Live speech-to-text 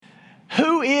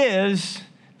who is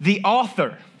the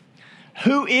author?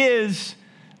 Who is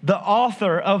the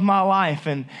author of my life?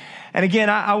 And again,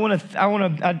 I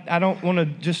don't want to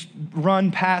just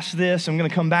run past this. I'm going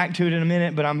to come back to it in a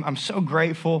minute, but I'm so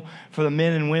grateful for the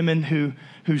men and women who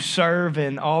serve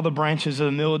in all the branches of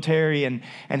the military and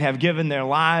have given their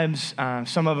lives.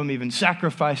 Some of them even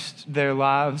sacrificed their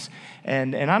lives.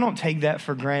 And I don't take that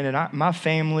for granted. My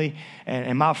family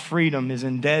and my freedom is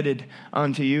indebted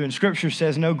unto you. And Scripture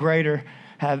says no greater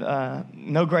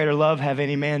love have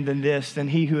any man than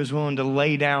he who is willing to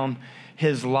lay down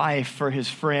his life for his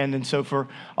friend. And so for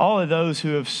all of those who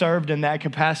have served in that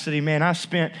capacity, man, I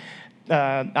spent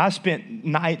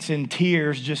nights in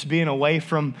tears just being away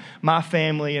from my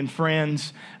family and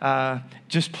friends,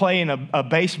 just playing a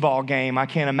baseball game. I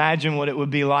can't imagine what it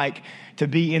would be like to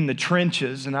be in the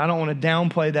trenches, and I don't want to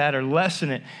downplay that or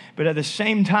lessen it. But at the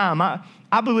same time,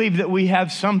 I believe that we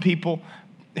have some people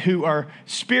who are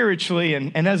spiritually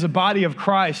and as a body of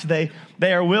Christ, they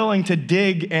are willing to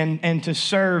dig and to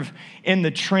serve in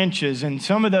the trenches. And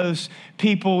some of those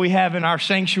people we have in our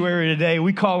sanctuary today,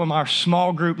 we call them our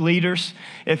small group leaders.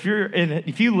 If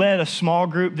you led a small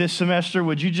group this semester,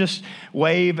 would you just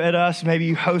wave at us? Maybe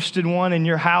you hosted one in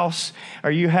your house, or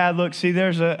you had,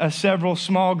 there's a several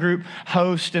small group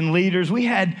hosts and leaders. We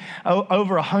had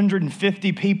over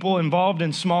 150 people involved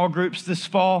in small groups this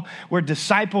fall, where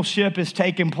discipleship is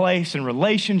taking place and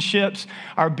relationships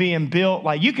are being built.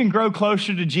 Like, you can grow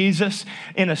closer to Jesus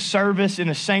in a service, in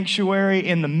a sanctuary,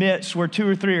 in the midst where 2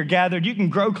 or 3 are gathered. You can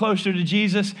grow closer to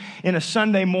Jesus in a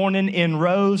Sunday morning in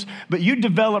rows, but you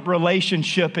develop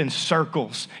relationship in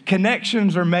circles.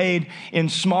 Connections are made in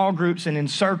small groups and in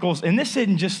circles. And this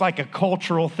isn't just like a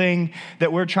cultural thing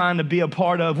that we're trying to be a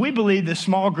part of. We believe that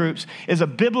small groups is a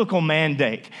biblical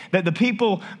mandate, that the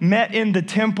people met in the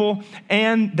temple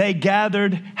and they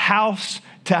gathered house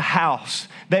to house.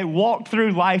 They walked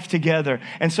through life together.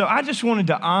 And so I just wanted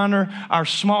to honor our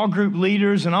small group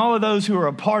leaders and all of those who are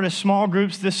a part of small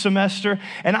groups this semester.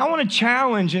 And I want to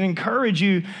challenge and encourage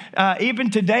you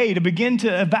even today to begin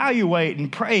to evaluate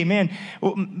and pray, man,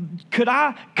 could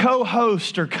I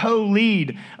co-host or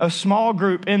co-lead a small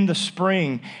group in the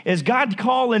spring? Is God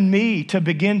calling me to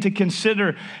begin to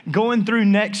consider going through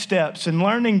next steps and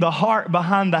learning the heart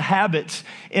behind the habits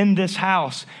in this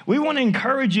house? We want to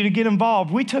encourage you to get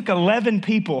involved. We took 11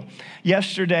 people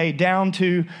yesterday down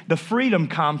to the Freedom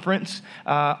Conference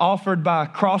offered by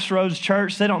Crossroads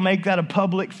Church. They don't make that a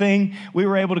public thing. We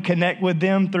were able to connect with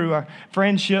them through our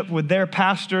friendship with their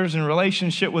pastors and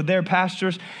relationship with their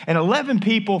pastors. And 11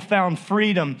 people found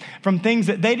freedom from things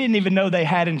that they didn't even know they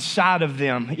had inside of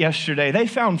them yesterday. They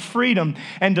found freedom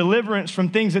and deliverance from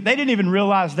things that they didn't even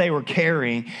realize they were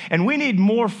carrying. And we need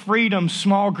more freedom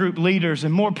small group leaders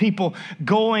and more people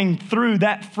going through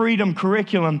that freedom curriculum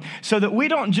so that we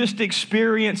don't just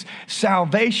experience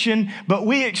salvation, but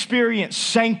we experience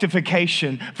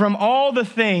sanctification from all the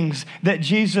things that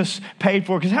Jesus paid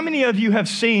for. Because how many of you have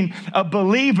seen a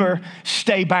believer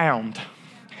stay bound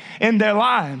in their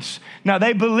lives? Now,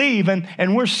 they believe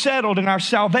and we're settled, and our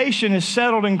salvation is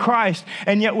settled in Christ,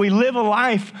 and yet we live a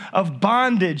life of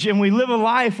bondage, and we live a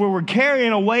life where we're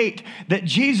carrying a weight that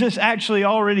Jesus actually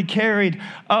already carried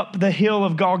up the hill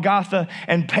of Golgotha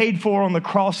and paid for on the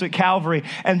cross at Calvary.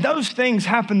 And those things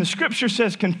happen. The Scripture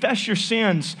says, confess your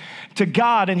sins to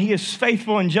God, and He is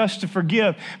faithful and just to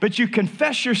forgive. But you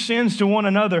confess your sins to one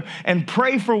another and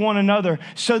pray for one another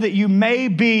so that you may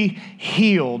be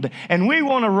healed. And we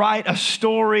want to write a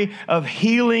story of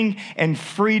healing and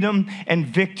freedom and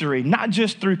victory, not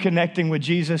just through connecting with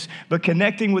Jesus, but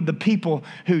connecting with the people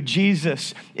who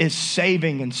Jesus is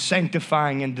saving and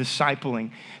sanctifying and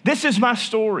discipling. This is my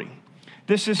story.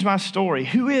 This is my story.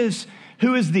 Who is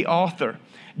the author?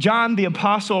 John the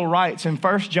Apostle writes in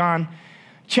 1 John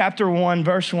chapter 1,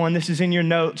 verse 1. This is in your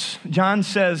notes. John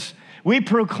says, we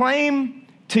proclaim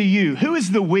to you. Who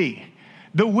is the we?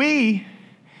 The we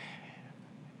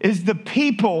is the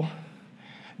people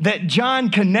that John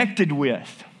connected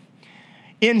with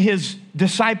in his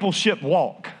discipleship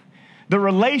walk, the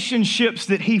relationships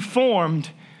that he formed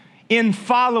in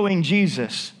following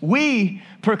Jesus. We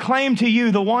proclaim to you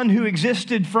the one who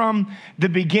existed from the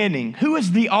beginning. Who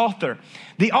is the author?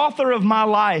 The author of my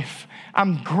life.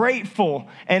 I'm grateful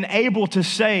and able to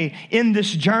say in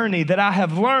this journey that I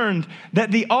have learned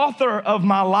that the author of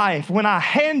my life, when I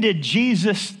handed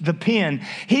Jesus the pen,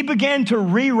 He began to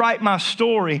rewrite my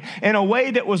story in a way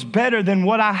that was better than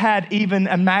what I had even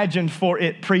imagined for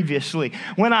it previously.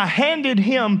 When I handed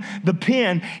Him the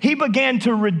pen, He began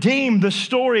to redeem the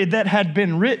story that had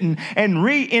been written and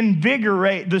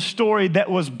reinvigorate the story that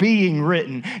was being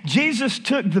written. Jesus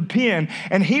took the pen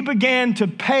and He began to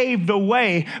pave the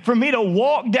way for me to to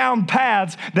walk down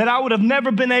paths that I would have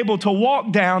never been able to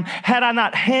walk down had I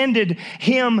not handed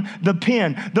him the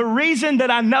pen. The reason that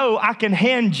I know I can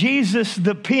hand Jesus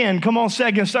the pen, come on,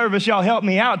 second service, y'all help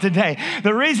me out today.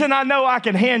 The reason I know I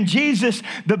can hand Jesus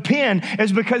the pen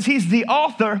is because he's the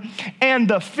author and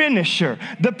the finisher,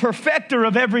 the perfecter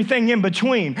of everything in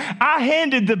between. I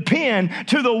handed the pen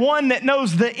to the one that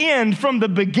knows the end from the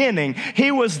beginning.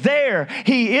 He was there,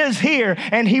 he is here,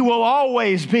 and he will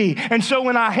always be. And so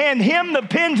when I hand him the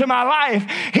pen to my life,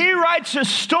 he writes a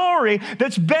story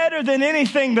that's better than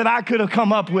anything that I could have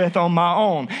come up with on my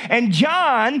own. And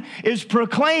John is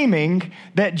proclaiming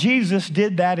that Jesus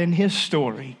did that in his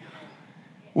story.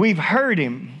 We've heard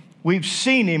him, we've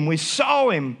seen him, we saw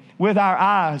him with our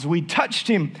eyes, we touched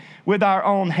him with our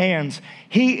own hands.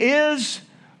 He is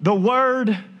the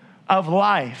word of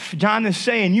life. John is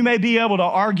saying, you may be able to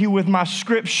argue with my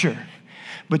scripture,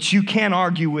 but you can't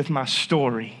argue with my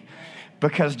story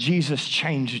because Jesus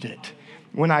changed it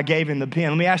when I gave him the pen.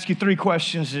 Let me ask you 3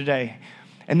 questions today.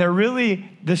 And they're really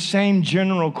the same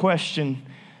general question,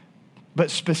 but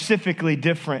specifically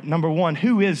different. Number 1,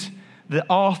 who is the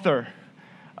author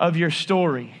of your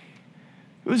story?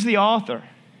 Who's the author?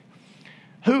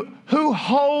 Who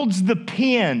holds the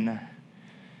pen?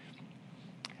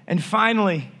 And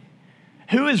finally,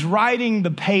 who is writing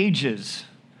the pages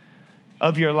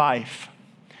of your life?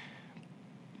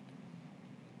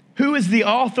 Who is the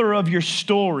author of your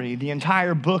story, the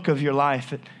entire book of your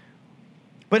life?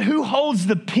 But who holds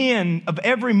the pen of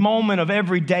every moment of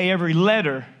every day, every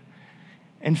letter?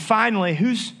 And finally,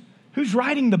 who's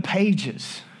writing the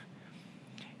pages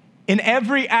in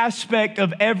every aspect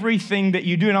of everything that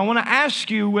you do? And I want to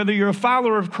ask you, whether you're a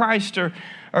follower of Christ or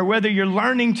whether you're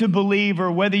learning to believe, or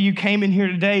whether you came in here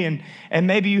today and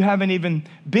maybe you haven't even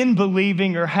been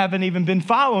believing or haven't even been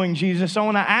following Jesus, I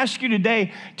want to ask you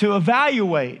today to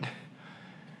evaluate,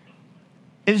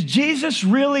 is Jesus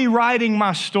really writing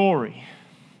my story?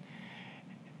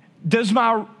 Does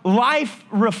my life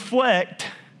reflect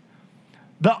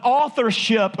the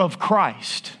authorship of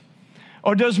Christ?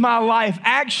 Or does my life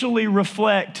actually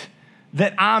reflect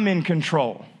that I'm in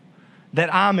control,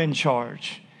 that I'm in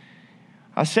charge?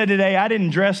 I said today, I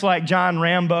didn't dress like John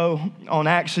Rambo on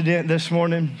accident this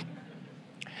morning.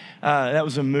 That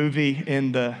was a movie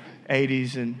in the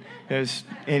 80s, and it was,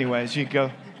 anyways, you can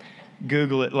go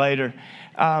Google it later.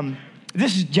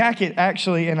 This jacket,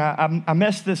 actually, and I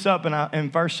messed this up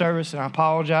in first service, and I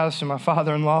apologize to my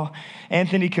father-in-law.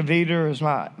 Anthony Caviter is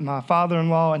my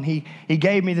father-in-law, and he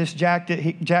gave me this jacket.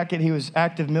 He was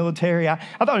active military. I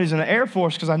thought he was in the Air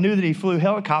Force because I knew that he flew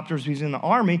helicopters. He's in the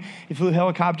Army. He flew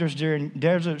helicopters during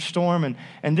Desert Storm,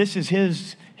 and this is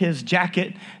his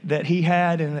jacket that he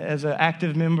had as an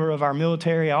active member of our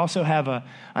military. I also have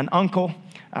an uncle.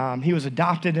 He was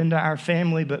adopted into our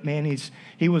family, but man,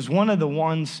 he was one of the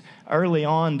ones early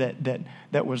on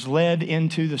that was led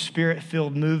into the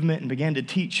Spirit-filled movement and began to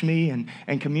teach me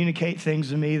and communicate things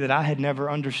to me that I had never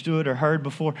understood or heard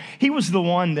before. He was the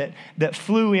one that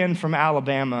flew in from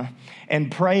Alabama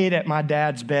and prayed at my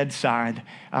dad's bedside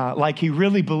like he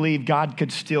really believed God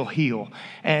could still heal.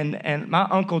 And my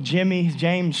uncle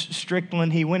James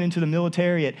Strickland, he went into the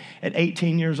military at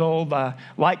 18 years old.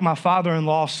 Like my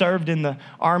father-in-law, served in the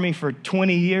Army for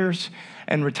 20 years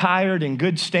and retired in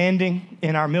good standing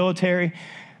in our military.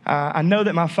 I know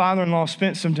that my father-in-law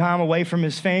spent some time away from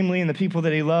his family and the people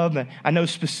that he loved. I know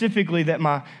specifically that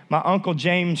my uncle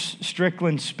James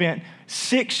Strickland spent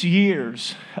 6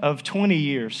 years of 20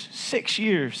 years, 6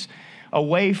 years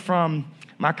away from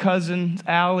my cousin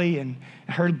Allie and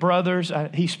her brothers.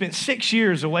 He spent 6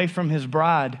 years away from his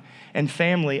bride and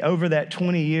family over that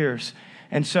 20 years.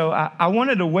 And so I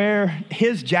wanted to wear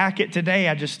his jacket today.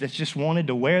 I just wanted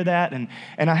to wear that. And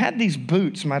I had these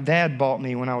boots my dad bought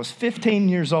me when I was 15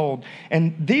 years old.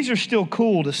 And these are still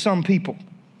cool to some people.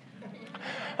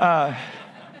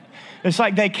 It's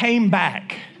like they came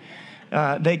back.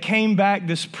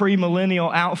 This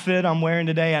pre-millennial outfit I'm wearing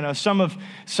today. I know some of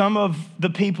the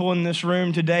people in this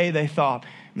room today, they thought,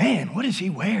 man, what is he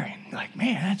wearing? Like,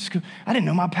 man, that's cool. I didn't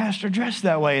know my pastor dressed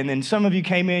that way. And then some of you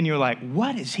came in, you're like,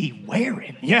 what is he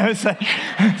wearing? You know, it's like,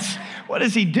 what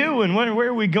is he doing? Where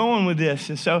are we going with this?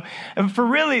 And so, for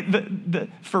really,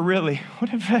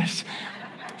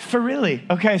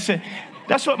 okay, so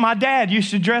that's what my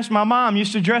mom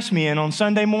used to dress me in on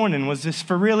Sunday morning, was this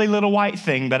for really little white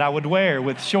thing that I would wear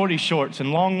with shorty shorts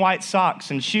and long white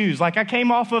socks and shoes. Like I came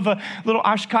off of a little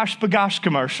Oshkosh B'gosh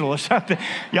commercial or something.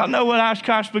 Y'all know what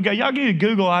Oshkosh B'gosh, y'all need to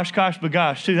Google Oshkosh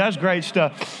B'gosh too. That's great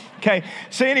stuff. Okay,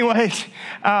 so anyways,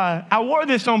 I wore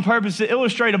this on purpose to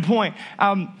illustrate a point.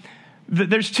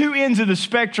 there's two ends of the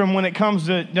spectrum when it comes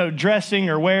to dressing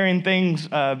or wearing things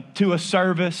to a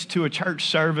service, to a church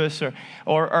service,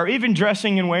 or even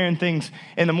dressing and wearing things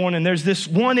in the morning. There's this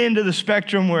one end of the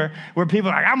spectrum where people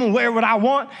are like, I'm gonna wear what I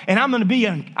want, and I'm gonna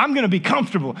be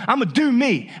comfortable. I'm gonna do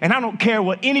me, and I don't care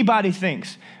what anybody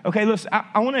thinks. Okay, listen,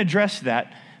 I want to address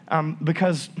that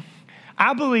because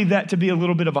I believe that to be a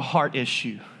little bit of a heart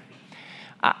issue.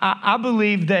 I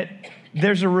believe that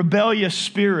there's a rebellious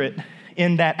spirit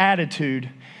in that attitude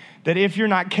that if you're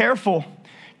not careful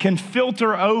can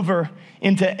filter over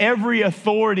into every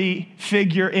authority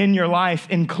figure in your life,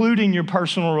 including your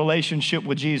personal relationship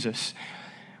with Jesus.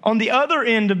 On the other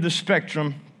end of the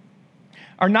spectrum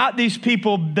are not these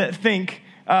people that think,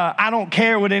 I don't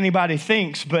care what anybody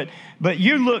thinks, but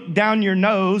you look down your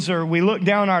nose, or we look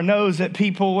down our nose at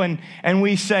people and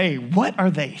we say, what are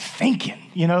they thinking?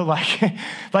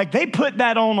 Like they put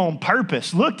that on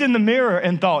purpose, looked in the mirror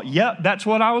and thought, yep, that's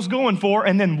what I was going for,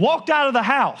 and then walked out of the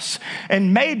house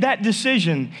and made that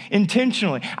decision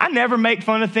intentionally. I never make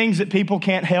fun of things that people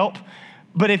can't help.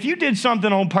 But if you did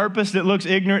something on purpose that looks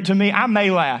ignorant to me, I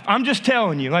may laugh. I'm just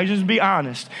telling you, just be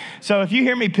honest. So if you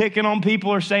hear me picking on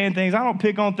people or saying things, I don't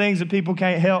pick on things that people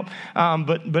can't help.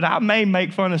 But I may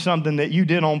make fun of something that you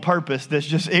did on purpose that's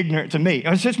just ignorant to me.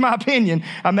 It's just my opinion.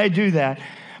 I may do that.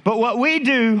 But what we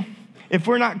do, if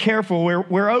we're not careful,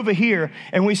 we're over here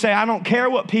and we say, I don't care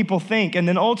what people think. And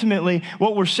then ultimately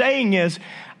what we're saying is,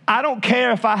 I don't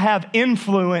care if I have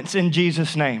influence in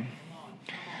Jesus' name.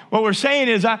 What we're saying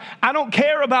is, I don't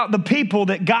care about the people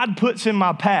that God puts in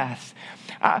my path.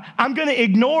 I'm going to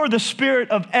ignore the spirit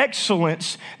of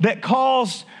excellence that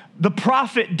caused the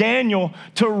prophet Daniel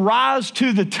to rise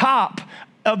to the top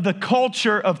of the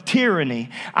culture of tyranny.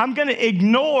 I'm going to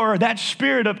ignore that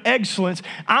spirit of excellence.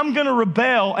 I'm going to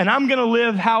rebel, and I'm going to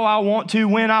live how I want to,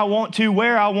 when I want to,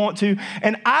 where I want to.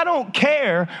 And I don't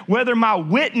care whether my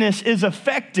witness is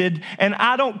affected, and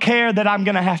I don't care that I'm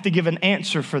going to have to give an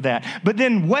answer for that. But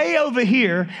then way over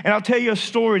here, and I'll tell you a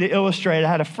story to illustrate. I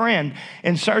had a friend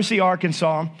in Searcy,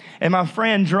 Arkansas, and my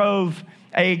friend drove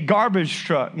a garbage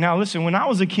truck. Now listen, when I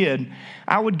was a kid,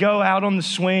 I would go out on the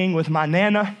swing with my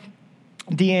Nana,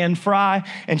 Deanne Fry,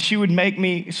 and she would make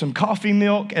me some coffee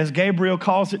milk, as Gabriel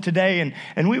calls it today,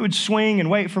 and we would swing and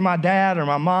wait for my dad or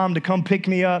my mom to come pick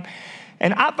me up.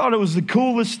 And I thought it was the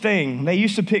coolest thing. They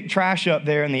used to pick trash up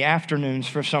there in the afternoons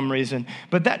for some reason,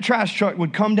 but that trash truck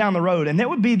would come down the road, and there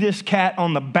would be this cat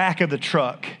on the back of the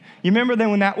truck. You remember then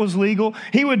when that was legal?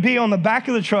 He would be on the back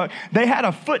of the truck. They had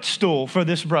a footstool for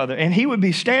this brother, and he would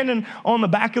be standing on the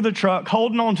back of the truck,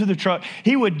 holding on to the truck.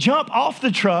 He would jump off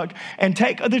the truck and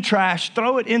take the trash,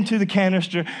 throw it into the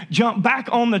canister, jump back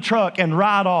on the truck and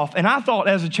ride off. And I thought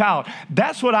as a child,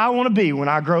 that's what I want to be when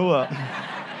I grow up.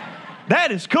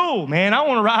 That is cool, man. I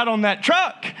want to ride on that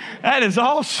truck. That is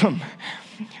awesome.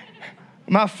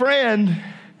 My friend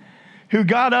who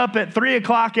got up at 3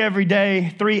 o'clock every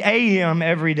day, 3 a.m.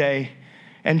 every day,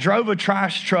 and drove a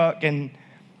trash truck and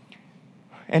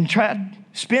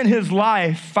spent his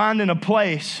life finding a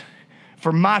place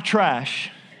for my trash,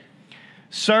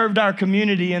 served our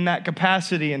community in that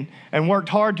capacity and worked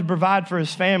hard to provide for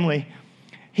his family.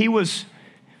 He was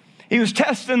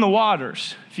testing the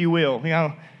waters, if you will.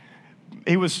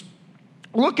 He was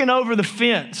looking over the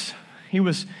fence. He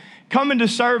was coming to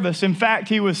service. In fact,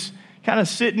 he was kind of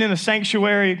sitting in a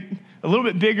sanctuary a little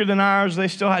bit bigger than ours. They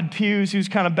still had pews. He was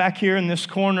kind of back here in this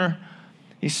corner.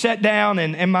 He sat down,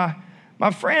 and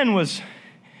my friend was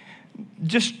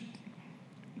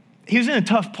he was in a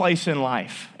tough place in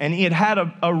life, and he had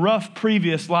a rough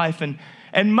previous life,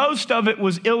 and most of it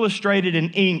was illustrated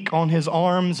in ink on his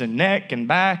arms and neck and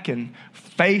back and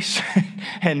face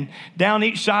and down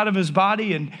each side of his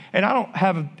body. And I don't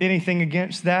have anything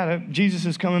against that. Jesus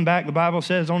is coming back. The Bible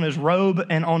says on his robe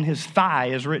and on his thigh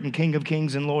is written King of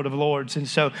Kings and Lord of Lords. And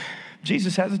so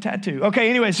Jesus has a tattoo. Okay,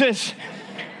 anyway, so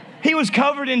he was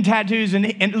covered in tattoos, and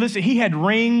listen, he had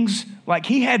rings, like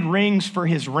he had rings for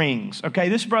his rings, okay?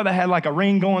 This brother had like a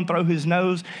ring going through his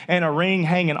nose and a ring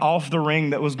hanging off the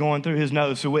ring that was going through his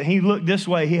nose. So when he looked this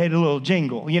way, he had a little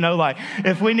jingle, like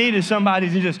if we needed somebody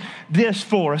to just this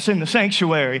for us in the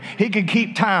sanctuary, he could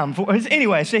keep time for us.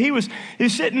 Anyway, so he was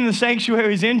sitting in the sanctuary,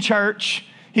 he's in church.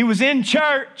 He was in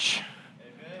church,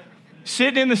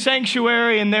 sitting in the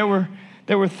sanctuary, and there were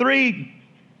 3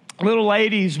 little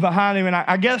ladies behind him, and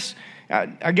I guess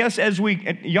I guess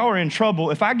y'all are in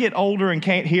trouble. If I get older and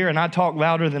can't hear and I talk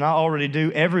louder than I already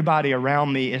do, everybody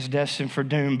around me is destined for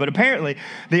doom. But apparently,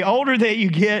 the older that you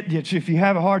get, if you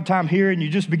have a hard time hearing, you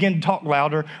just begin to talk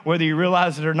louder, whether you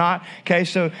realize it or not. Okay,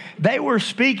 so they were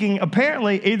speaking,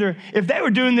 apparently, either if they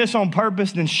were doing this on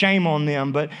purpose, then shame on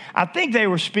them. But I think they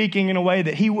were speaking in a way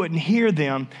that he wouldn't hear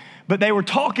them, but they were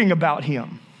talking about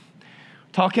him.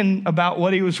 Talking about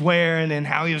what he was wearing and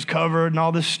how he was covered and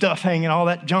all this stuff hanging, all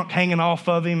that junk hanging off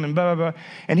of him and blah, blah, blah.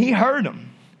 And he heard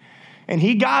them. And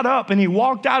he got up and he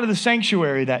walked out of the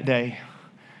sanctuary that day.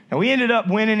 And we ended up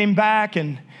winning him back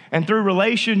and through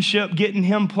relationship, getting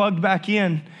him plugged back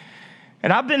in.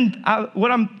 And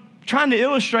what I'm trying to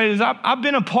illustrate is I've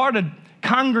been a part of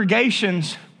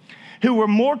congregations who were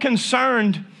more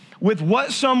concerned with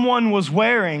what someone was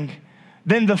wearing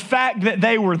than the fact that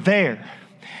they were there.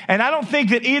 And I don't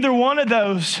think that either one of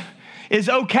those is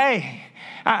okay.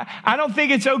 I don't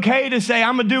think it's okay to say,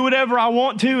 I'm going to do whatever I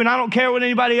want to and I don't care what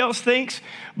anybody else thinks.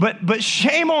 But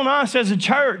shame on us as a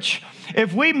church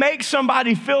if we make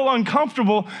somebody feel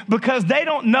uncomfortable because they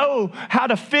don't know how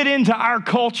to fit into our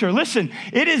culture. Listen,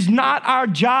 it is not our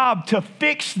job to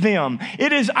fix them.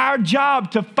 It is our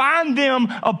job to find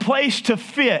them a place to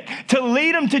fit, to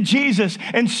lead them to Jesus,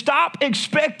 and stop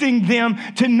expecting them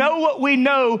to know what we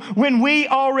know when we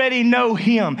already know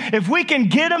Him. If we can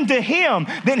get them to Him,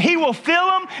 then He will fill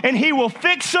them and He will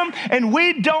fix them, and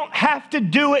we don't have to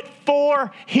do it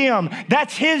for Him.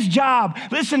 That's His job.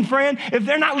 Listen, friend, if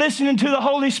they're not listening to the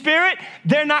Holy Spirit,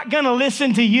 they're not going to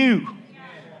listen to you.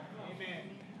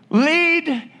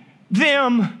 Lead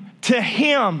them to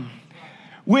Him.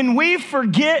 When we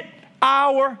forget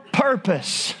our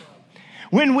purpose,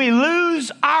 when we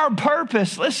lose our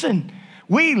purpose, listen,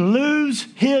 we lose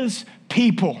His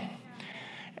people.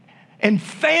 And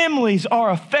families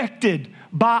are affected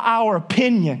by our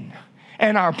opinion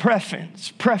and our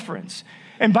preference.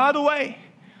 And by the way,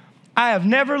 I have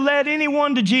never led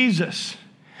anyone to Jesus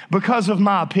because of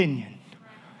my opinion.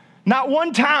 Not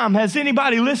one time has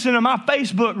anybody listened to my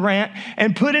Facebook rant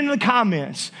and put in the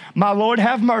comments, "My Lord,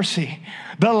 have mercy.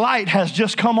 The light has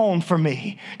just come on for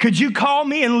me. Could you call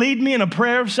me and lead me in a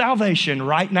prayer of salvation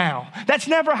right now?" That's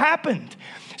never happened.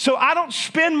 So I don't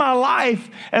spend my life,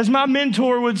 as my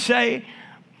mentor would say,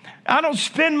 I don't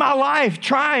spend my life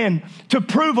trying to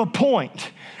prove a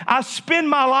point. I spend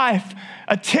my life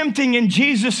attempting in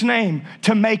Jesus' name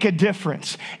to make a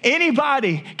difference.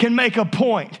 Anybody can make a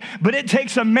point, but it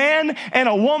takes a man and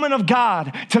a woman of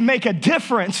God to make a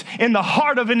difference in the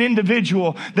heart of an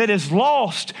individual that is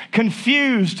lost,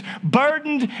 confused,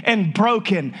 burdened, and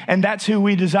broken. And that's who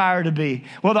we desire to be.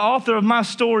 Well, the author of my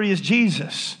story is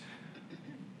Jesus.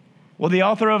 Well, the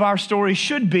author of our story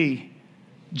should be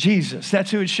Jesus.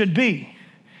 That's who it should be.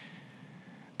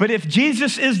 But if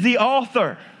Jesus is the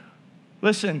author,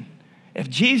 listen, if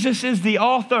Jesus is the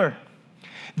author,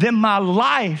 then my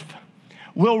life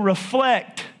will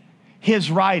reflect His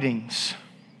writings.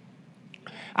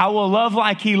 I will love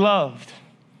like He loved.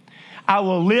 I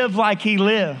will live like He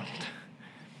lived.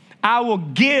 I will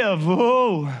give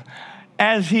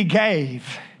as He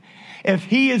gave. If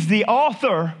He is the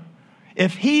author,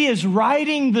 if He is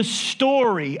writing the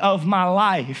story of my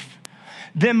life,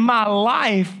 then my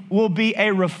life will be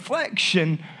a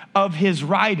reflection of His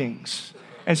writings.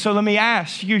 And so let me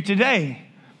ask you today,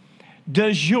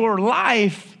 does your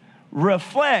life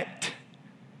reflect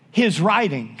His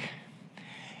writing?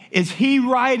 Is He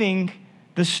writing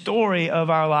the story of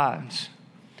our lives?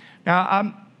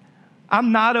 Now,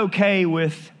 I'm not okay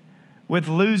with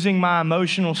losing my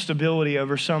emotional stability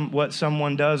over what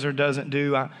someone does or doesn't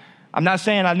do. I'm not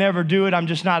saying I never do it. I'm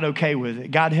just not okay with it.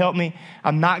 God help me.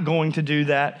 I'm not going to do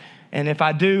that. And if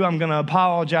I do, I'm going to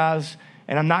apologize.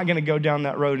 And I'm not going to go down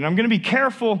that road. And I'm going to be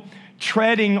careful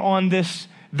treading on this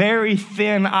very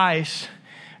thin ice.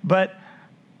 But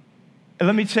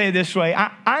let me say it this way.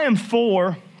 I am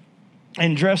for,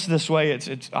 and dressed this way,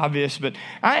 it's obvious, but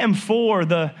I am for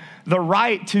the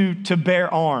right to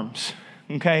bear arms,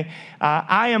 okay?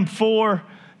 I am for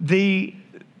the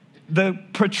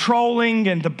patrolling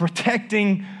and the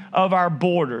protecting of our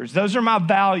borders. Those are my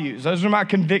values. Those are my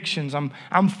convictions.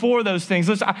 I'm for those things.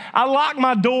 Listen, I lock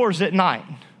my doors at night,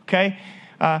 okay?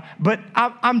 But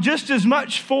I'm just as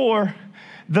much for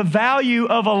the value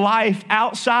of a life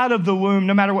outside of the womb,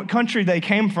 no matter what country they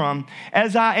came from,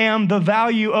 as I am the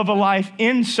value of a life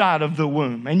inside of the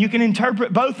womb. And you can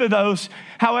interpret both of those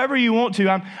however you want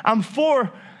to. I'm for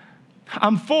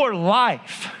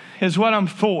life is what I'm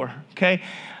for, okay?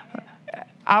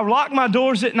 I lock my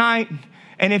doors at night.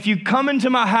 And if you come into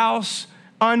my house,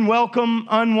 unwelcome,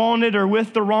 unwanted, or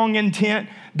with the wrong intent,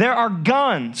 there are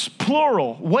guns,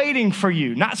 plural, waiting for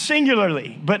you. Not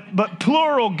singularly, but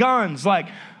plural guns, like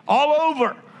all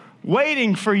over,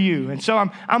 waiting for you. And so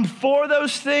I'm for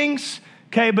those things,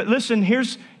 okay? But listen,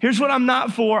 here's what I'm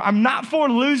not for. I'm not for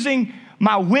losing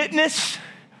my witness,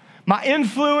 my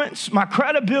influence, my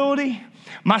credibility,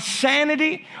 my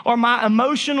sanity, or my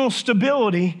emotional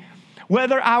stability.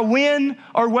 Whether I win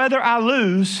or whether I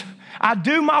lose, I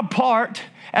do my part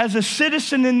as a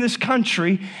citizen in this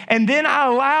country, and then I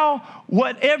allow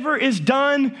whatever is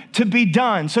done to be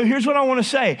done. So here's what I want to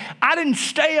say. I didn't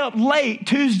stay up late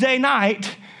Tuesday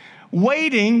night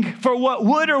waiting for what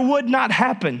would or would not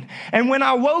happen. And when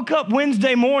I woke up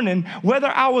Wednesday morning, whether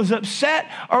I was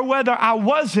upset or whether I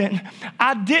wasn't,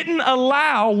 I didn't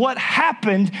allow what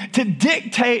happened to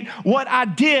dictate what I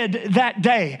did that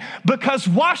day. Because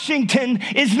Washington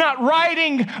is not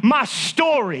writing my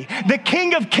story. The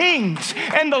King of Kings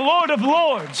and the Lord of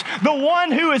Lords, the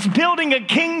one who is building a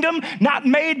kingdom not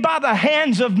made by the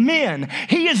hands of men.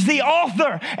 He is the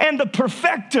author and the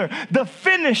perfecter, the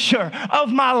finisher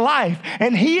of my life.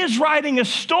 And he is writing a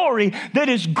story that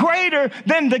is greater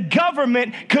than the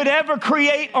government could ever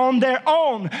create on their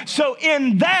own. So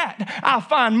in that, I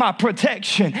find my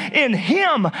protection. In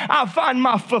him, I find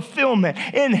my fulfillment.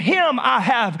 In him, I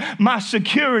have my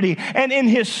security. And in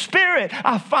his spirit,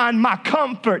 I find my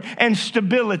comfort and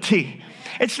stability.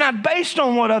 It's not based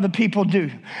on what other people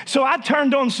do. So I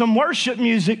turned on some worship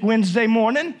music Wednesday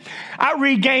morning. I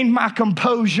regained my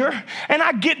composure, and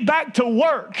I get back to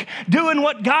work doing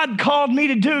what God called me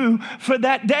to do for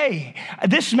that day.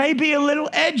 This may be a little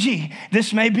edgy.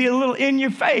 This may be a little in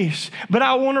your face, but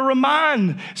I want to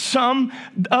remind some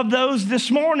of those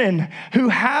this morning who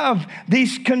have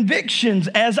these convictions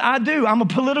as I do. I'm a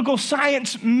political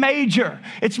science major.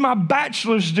 It's my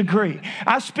bachelor's degree.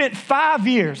 I spent 5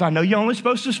 years. I know you're only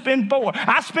supposed to spend 4.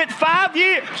 I spent 5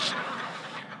 years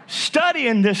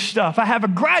studying this stuff. I have a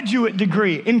graduate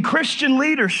degree in Christian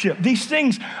leadership. These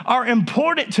things are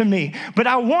important to me, but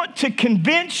I want to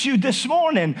convince you this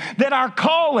morning that our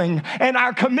calling and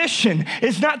our commission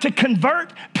is not to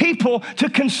convert people to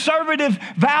conservative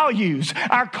values.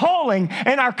 Our calling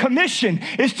and our commission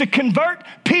is to convert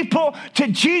people to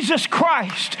Jesus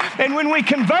Christ. And when we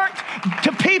convert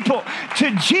to people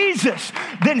to Jesus,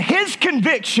 then his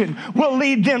conviction will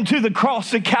lead them to the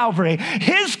cross of Calvary.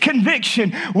 His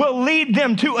conviction will lead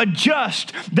them to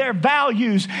adjust their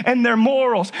values and their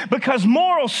morals, because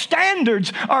moral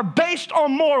standards are based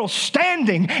on moral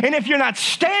standing. And if you're not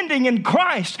standing in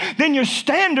Christ, then your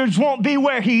standards won't be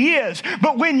where he is.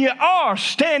 But when you are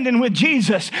standing with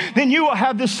Jesus, then you will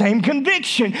have the same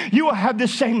conviction. You will have the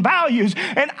same values.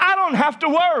 And I don't have to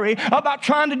worry about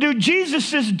trying to do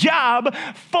Jesus's job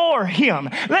for him.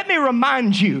 Let me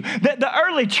remind you that the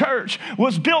early church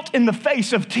was built in the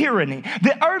face of tyranny.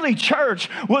 The early church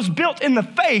was built in the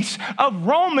face of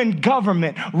Roman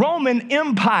government, Roman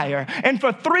Empire. And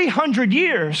for 300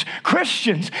 years,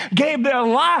 Christians gave their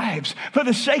lives for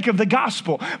the sake of the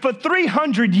gospel. For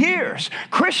 300 years,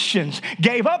 Christians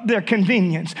gave up their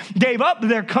convenience, gave up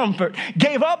their comfort,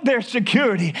 gave up their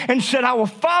security, and said, I will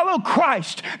follow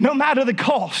Christ no matter the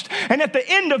cost. And at the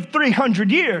end of 300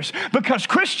 years, because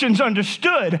Christians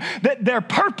understood that their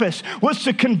purpose was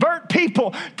to convert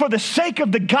people for the sake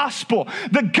of the gospel,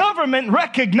 the government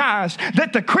recognized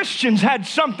that the Christians had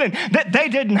something that they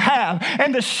didn't have.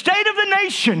 And the state of the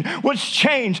nation was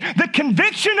changed. The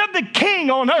conviction of the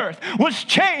king on earth was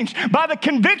changed by the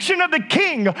conviction of the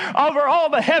king over all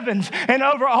the heavens and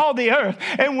over all the earth.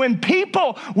 And when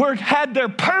people had their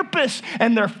purpose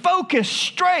and their focus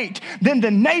straight, then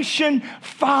the nation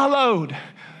followed.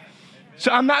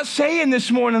 So I'm not saying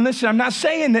this morning, listen, I'm not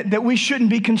saying that we shouldn't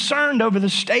be concerned over the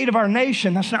state of our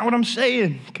nation. That's not what I'm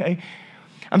saying, okay?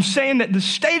 I'm saying that the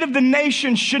state of the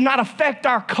nation should not affect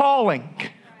our calling.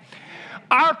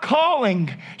 Our calling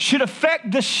should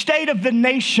affect the state of the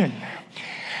nation.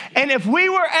 And if we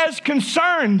were as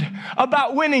concerned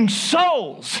about winning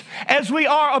souls as we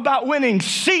are about winning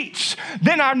seats,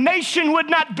 then our nation would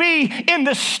not be in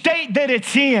the state that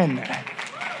it's in.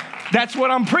 That's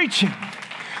what I'm preaching,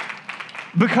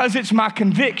 because it's my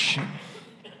conviction.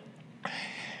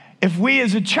 If we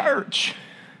as a church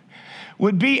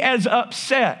would be as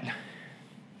upset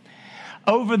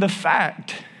over the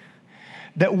fact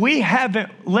that we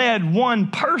haven't led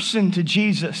one person to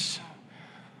Jesus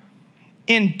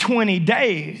in 20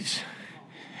 days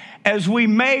as we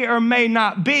may or may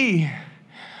not be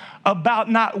about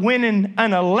not winning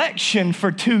an election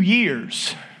for 2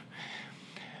 years,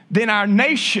 then our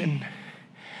nation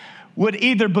would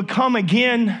either become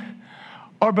again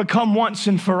or become once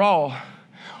and for all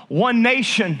one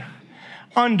nation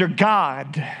under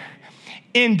God,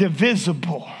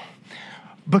 indivisible,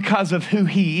 because of who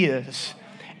he is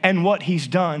and what he's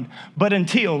done. But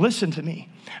listen to me,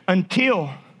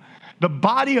 until the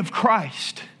body of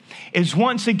Christ is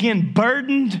once again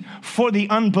burdened for the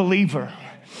unbeliever,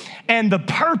 and the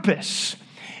purpose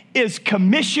is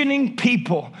commissioning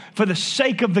people for the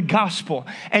sake of the gospel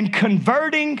and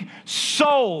converting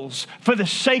souls for the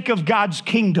sake of God's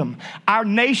kingdom, our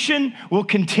nation will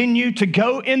continue to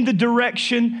go in the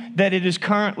direction that it is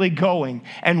currently going,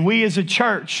 and we as a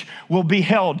church will be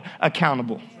held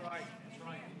accountable.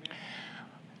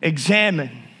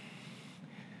 Examine,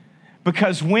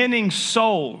 because winning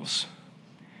souls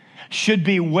should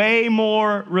be way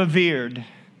more revered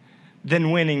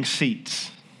than winning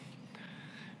seats.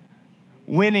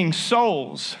 Winning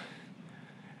souls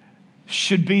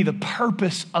should be the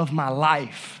purpose of my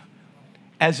life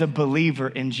as a believer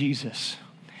in Jesus.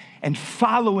 And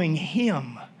following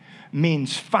him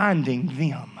means finding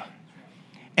them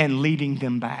and leading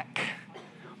them back.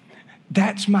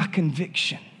 That's my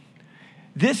conviction.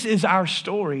 This is our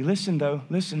story. Listen though,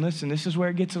 listen. This is where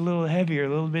it gets a little heavier, a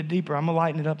little bit deeper. I'm gonna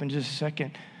lighten it up in just a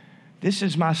second. This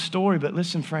is my story, but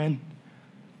listen, friend.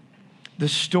 The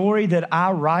story that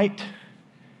I write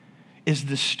is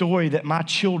the story that my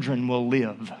children will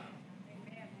live.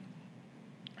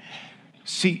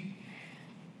 See,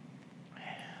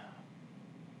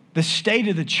 the state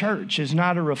of the church is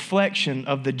not a reflection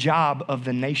of the job of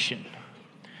the nation.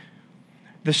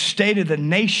 The state of the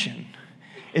nation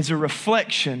is a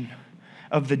reflection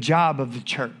of the job of the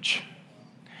church.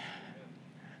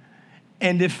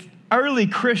 And if early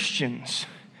Christians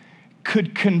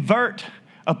could convert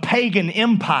a pagan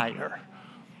empire,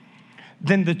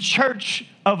 then the Church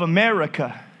of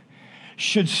America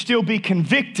should still be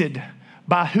convicted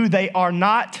by who they are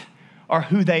not or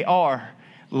who they are,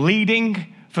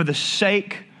 leading for the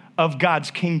sake of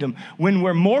God's kingdom. When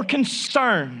we're more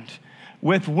concerned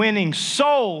with winning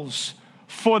souls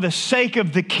for the sake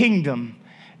of the kingdom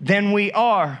than we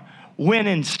are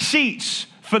winning seats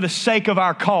for the sake of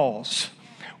our cause,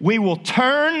 we will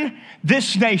turn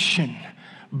this nation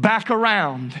back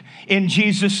around in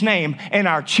Jesus' name. And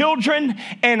our children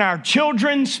and our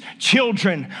children's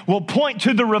children will point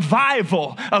to the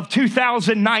revival of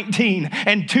 2019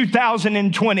 and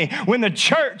 2020 when the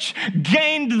church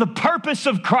gained the purpose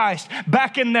of Christ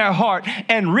back in their heart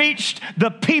and reached the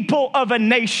people of a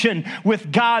nation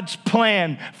with God's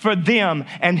plan for them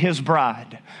and his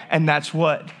bride. And that's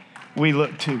what we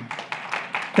look to.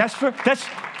 That's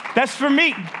for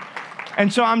me.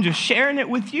 And so I'm just sharing it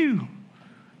with you,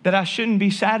 that I shouldn't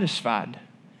be satisfied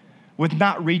with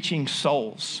not reaching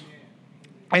souls.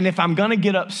 And if I'm gonna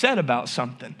get upset about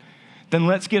something, then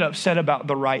let's get upset about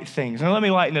the right things. Now let me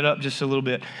lighten it up just a little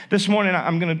bit. This morning,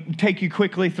 I'm gonna take you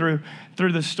quickly through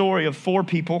the story of 4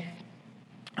 people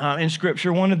in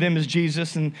Scripture. One of them is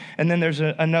Jesus, and then there's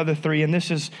another 3. And this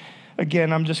is,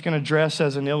 again, I'm just gonna dress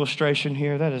as an illustration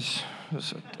here. That is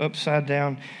upside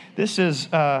down. This is,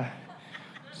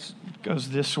 goes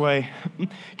this way.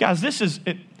 Guys,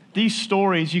 these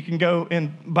stories, you can go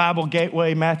in Bible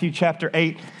Gateway, Matthew chapter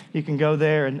 8, you can go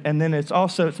there. And then it's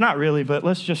not really, but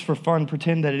let's just for fun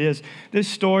pretend that it is. These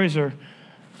stories are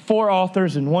 4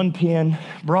 authors and 1 pen,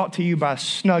 brought to you by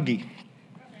Snuggie.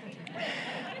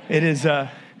 It's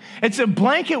a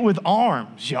blanket with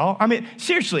arms, y'all. I mean,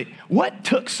 seriously, what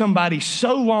took somebody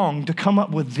so long to come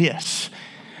up with this?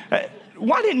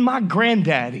 Why didn't my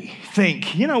granddaddy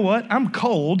think, you know what, I'm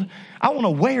cold, I want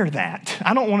to wear that.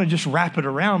 I don't want to just wrap it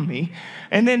around me.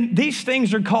 And then these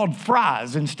things are called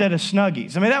fries instead of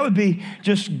Snuggies. I mean, that would be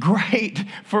just great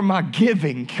for my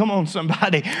giving. Come on,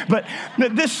 somebody. But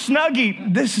this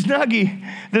Snuggie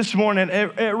this morning,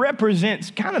 it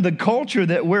represents kind of the culture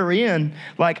that we're in.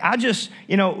 Like, I just,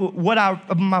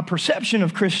 my perception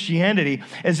of Christianity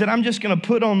is that I'm just going to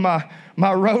put on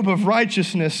my robe of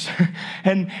righteousness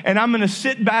and I'm going to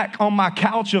sit back on my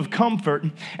couch of comfort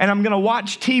and I'm going to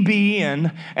watch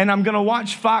TBN and I'm going to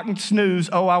watch Fox News.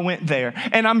 Oh, I went there.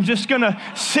 And I'm just going to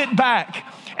sit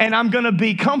back and I'm going to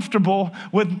be comfortable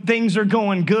when things are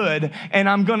going good and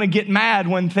I'm going to get mad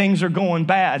when things are going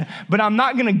bad. But I'm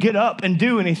not going to get up and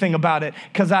do anything about it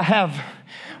because I have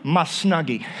my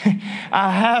Snuggie.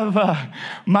 I have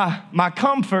my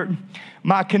comfort,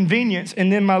 my convenience,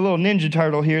 and then my little Ninja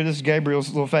Turtle here. This is Gabriel's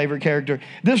little favorite character.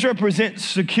 This represents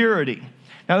security.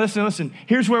 Now listen.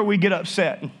 Here's where we get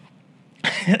upset.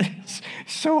 It's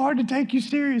so hard to take you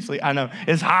seriously. I know.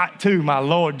 It's hot too, my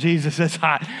Lord Jesus, it's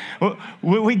hot.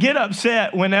 We get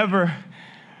upset whenever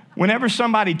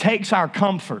somebody takes our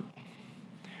comfort,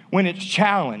 when it's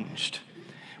challenged,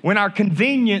 when our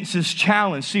convenience is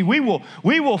challenged. See, we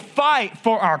will fight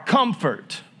for our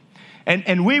comfort.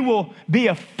 And we will be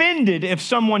offended if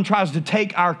someone tries to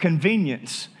take our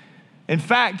convenience. In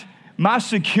fact, my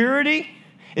security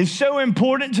is so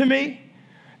important to me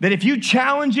that if you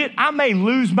challenge it, I may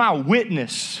lose my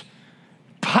witness,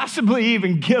 possibly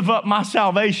even give up my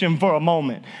salvation for a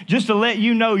moment, just to let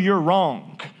you know you're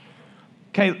wrong.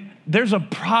 Okay, there's a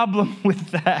problem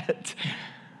with that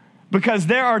because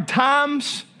there are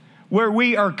times where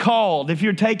we are called. If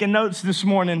you're taking notes this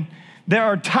morning, there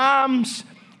are times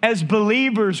as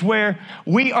believers where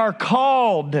we are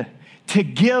called to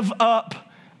give up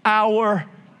our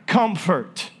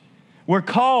comfort. We're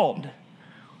called.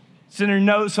 It's in your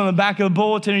notes on the back of the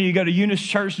bulletin, or you go to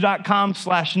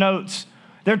eunichurch.com/notes.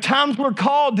 There are times we're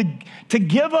called to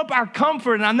give up our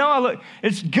comfort. And I know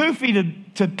it's goofy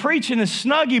to preach in a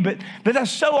Snuggie, but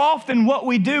that's so often what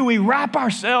we do. We wrap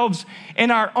ourselves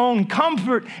in our own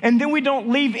comfort, and then we don't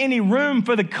leave any room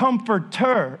for the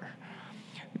comforter.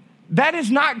 That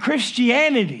is not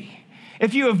Christianity.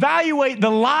 If you evaluate the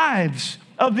lives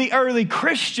of the early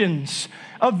Christians,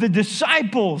 of the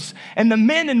disciples, and the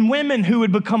men and women who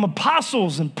would become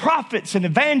apostles and prophets and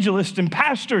evangelists and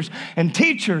pastors and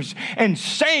teachers and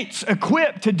saints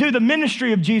equipped to do the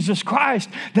ministry of Jesus Christ,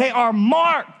 they are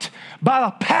marked by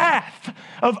a path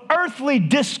of earthly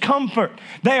discomfort.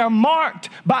 They are marked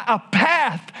by a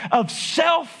path of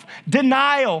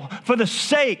self-denial for the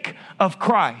sake of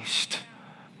Christ.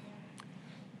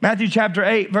 Matthew chapter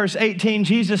 8, verse 18,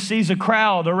 Jesus sees a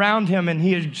crowd around him, and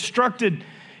he instructed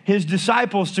his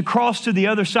disciples to cross to the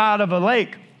other side of a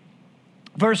lake.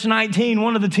 Verse 19,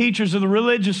 one of the teachers of the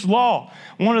religious law,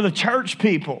 one of the church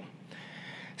people,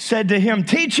 said to him,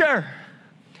 "Teacher,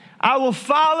 I will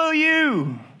follow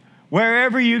you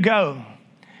wherever you go."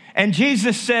 And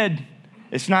Jesus said,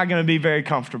 "It's not going to be very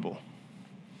comfortable.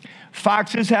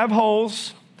 Foxes have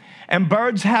holes and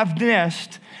birds have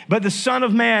nests, but the Son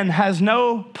of Man has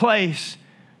no place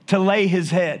to lay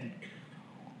his head."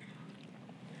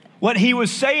 What he was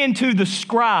saying to the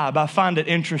scribe, I find it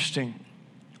interesting.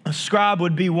 A scribe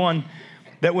would be one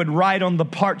that would write on the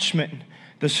parchment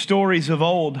the stories of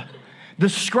old. The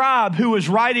scribe who was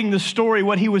writing the story,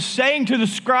 what he was saying to the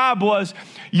scribe was,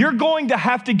 you're going to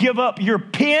have to give up your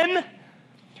pen,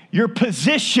 your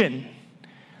position,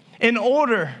 in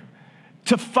order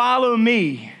to follow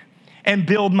me and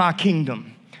build my kingdom.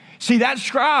 See, that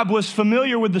scribe was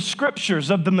familiar with the scriptures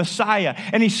of the Messiah,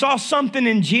 and he saw something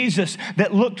in Jesus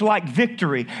that looked like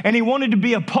victory, and he wanted to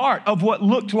be a part of what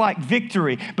looked like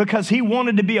victory because he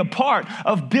wanted to be a part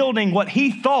of building what he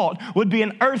thought would be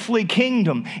an earthly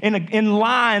kingdom in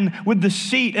line with the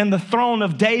seat and the throne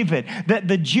of David, that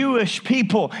the Jewish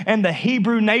people and the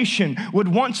Hebrew nation would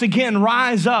once again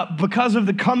rise up because of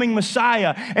the coming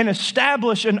Messiah and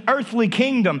establish an earthly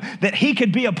kingdom that he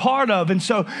could be a part of. And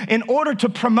so in order to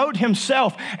promote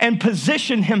himself and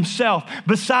position himself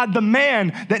beside the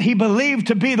man that he believed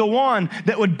to be the one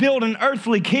that would build an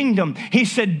earthly kingdom, he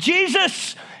said,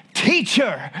 "Jesus,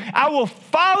 teacher, I will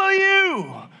follow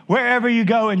you wherever you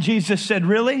go." And Jesus said,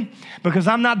 "Really? Because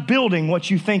I'm not building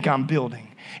what you think I'm building.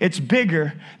 It's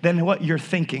bigger than what you're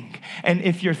thinking. And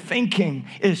if your thinking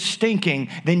is stinking,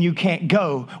 then you can't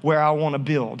go where I want to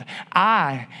build.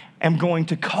 I am going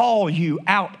to call you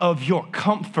out of your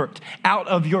comfort, out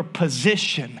of your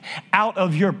position, out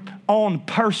of your own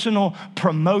personal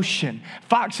promotion.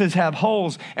 Foxes have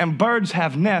holes and birds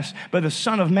have nests, but the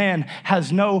Son of Man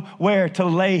has nowhere to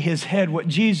lay his head." What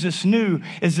Jesus knew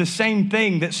is the same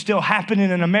thing that's still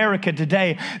happening in America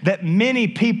today, that many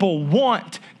people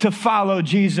want to follow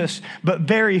Jesus, but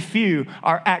very few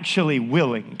are actually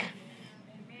willing.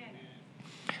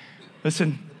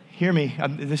 Listen, hear me.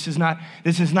 This is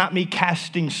not me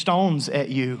casting stones at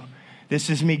you. This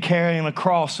is me carrying a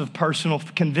cross of personal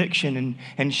conviction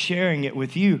and sharing it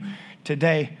with you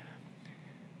today.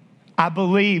 I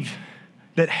believe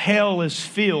that hell is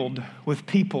filled with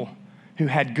people who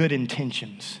had good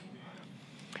intentions.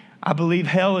 I believe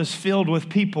hell is filled with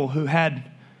people who had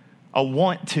a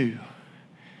want to,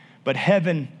 but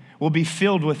heaven will be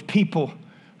filled with people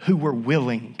who were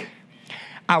willing.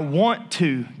 I want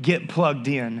to get plugged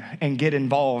in and get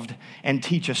involved and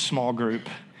teach a small group,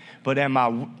 but I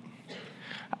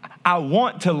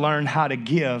want to learn how to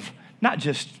give, not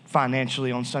just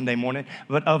financially on Sunday morning,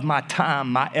 but of my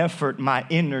time, my effort, my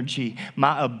energy,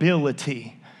 my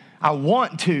ability. I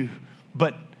want to,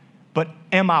 but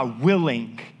am I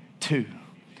willing to?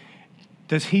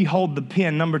 Does he hold the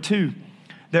pen? Number 2,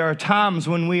 there are times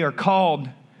when we are called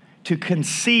to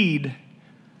concede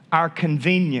our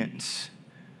convenience.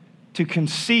 To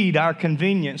concede our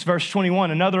convenience. Verse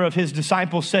 21, another of his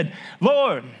disciples said,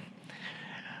 "Lord,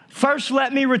 First,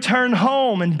 let me return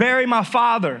home and bury my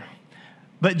father.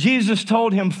 But Jesus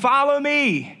told him, follow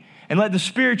me and let the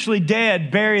spiritually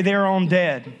dead bury their own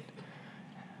dead.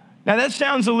 Now that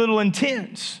sounds a little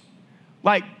intense.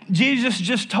 Like Jesus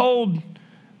just told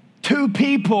two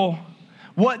people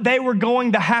what they were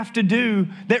going to have to do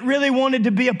that really wanted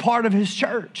to be a part of his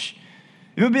church.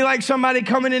 It would be like somebody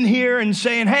coming in here and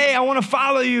saying, hey, I want to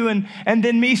follow you. And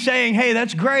then me saying, hey,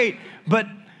 that's great, but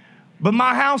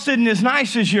my house isn't as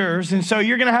nice as yours. And so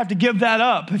you're going to have to give that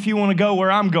up if you want to go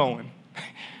where I'm going.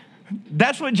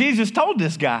 That's what Jesus told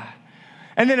this guy.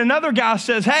 And then another guy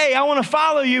says, hey, I want to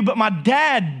follow you, but my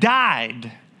dad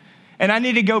died and I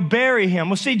need to go bury him.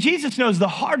 Well, see, Jesus knows the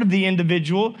heart of the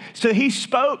individual, so he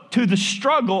spoke to the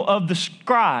struggle of the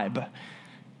scribe.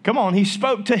 Come on, he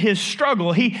spoke to his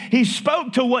struggle. He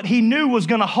spoke to what he knew was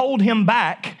going to hold him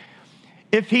back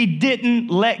if he didn't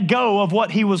let go of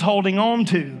what he was holding on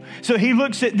to. So he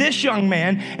looks at this young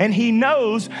man and he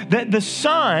knows that the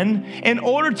son, in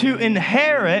order to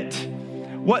inherit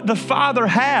what the father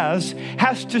has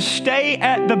to stay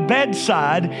at the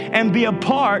bedside and be a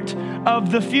part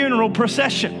of the funeral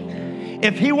procession.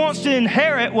 If he wants to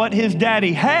inherit what his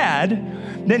daddy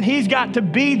had, then he's got to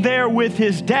be there with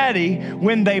his daddy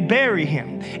when they bury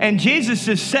him. And Jesus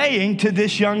is saying to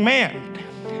this young man,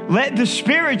 let the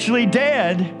spiritually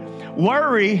dead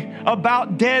worry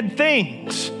about dead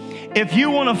things. If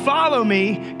you want to follow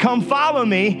me, come follow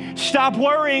me. Stop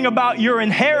worrying about your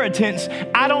inheritance.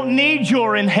 I don't need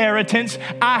your inheritance.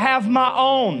 I have my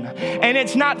own. And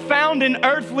it's not found in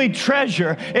earthly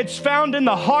treasure. It's found in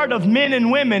the heart of men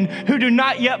and women who do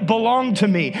not yet belong to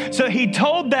me. So he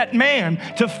told that man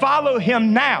to follow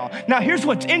him now. Now here's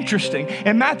what's interesting.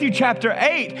 In Matthew chapter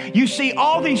 8, you see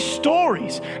all these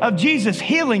stories of Jesus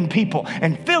healing people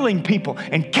and filling people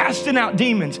and casting out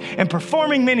demons and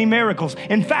performing many miracles.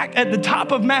 In fact, at the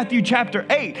top of Matthew chapter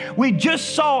 8, we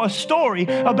just saw a story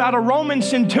about a Roman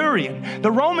centurion.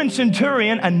 The Roman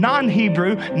centurion, a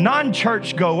non-Hebrew,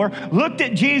 non-church goer, looked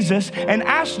at Jesus and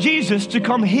asked Jesus to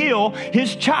come heal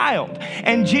his child.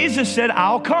 And Jesus said,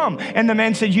 I'll come. And the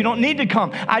man said, you don't need to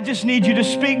come. I just need you to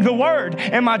speak the word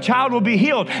and my child will be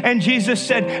healed. And Jesus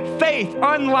said, faith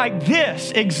unlike this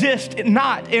exists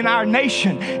not in our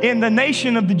nation, in the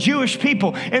nation of the Jewish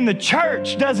people. And the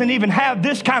church doesn't even have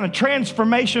this kind of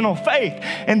transformational faith.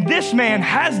 And this man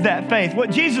has that faith. What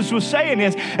Jesus was saying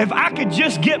is, if I could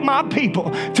just get my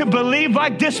people to believe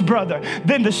like this brother,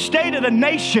 then the state of the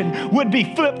nation would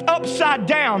be flipped upside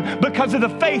down because of the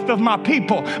faith of my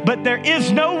people. But there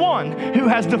is no one who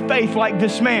has the faith like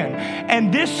this man.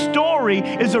 And this story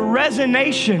is a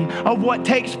resonation of what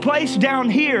takes place down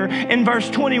here in verse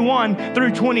 21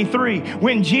 through 23,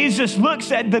 when Jesus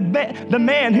looks at the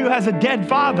man who has a dead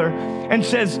father and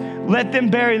says, let them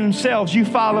bury themselves, you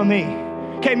follow me.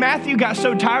 Okay, Matthew got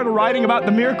so tired of writing about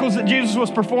the miracles that Jesus was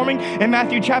performing. In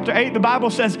Matthew chapter 8, the Bible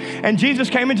says, and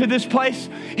Jesus came into this place,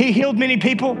 he healed many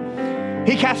people,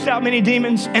 he cast out many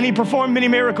demons, and he performed many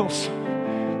miracles.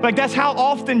 Like that's how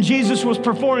often Jesus was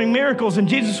performing miracles, and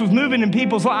Jesus was moving in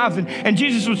people's lives, and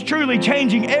Jesus was truly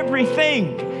changing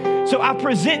everything. So I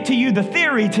present to you the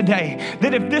theory today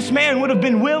that if this man would have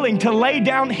been willing to lay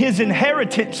down his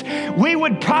inheritance, we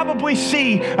would probably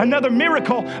see another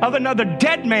miracle of another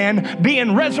dead man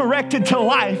being resurrected to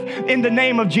life in the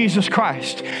name of Jesus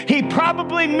Christ. He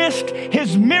probably missed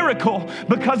his miracle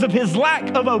because of his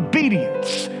lack of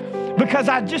obedience. Because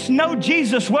I just know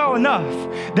Jesus well enough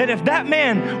that if that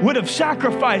man would have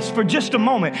sacrificed for just a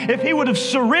moment, if he would have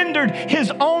surrendered his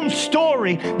own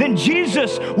story, then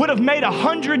Jesus would have made a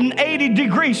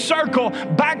 180-degree circle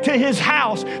back to his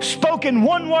house, spoken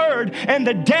one word, and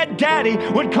the dead daddy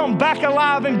would come back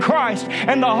alive in Christ,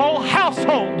 and the whole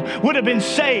household would have been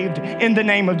saved in the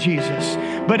name of Jesus.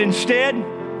 But instead,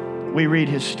 we read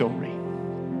his story.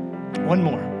 One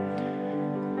more.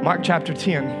 Mark chapter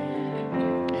 10.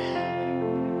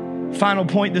 Final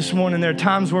point this morning, there are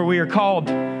times where we are called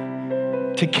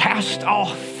to cast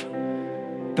off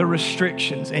the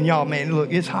restrictions. And y'all, man,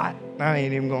 look, it's hot. I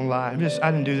ain't even gonna lie. I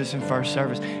didn't do this in first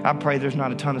service. I pray there's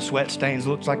not a ton of sweat stains.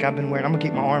 Looks like I've been wearing. I'm gonna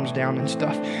keep my arms down and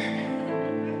stuff.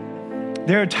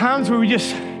 There are times where we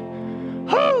just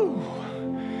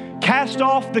cast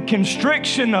off the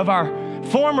constriction of our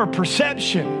former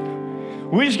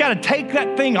perception. We just gotta take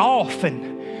that thing off and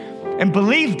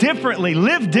believe differently,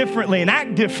 live differently, and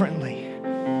act differently.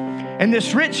 And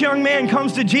this rich young man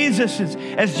comes to Jesus.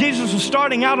 As Jesus was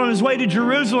starting out on his way to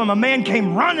Jerusalem, a man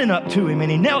came running up to him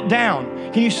and he knelt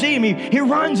down. Can you see him? He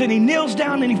runs and he kneels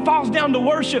down and he falls down to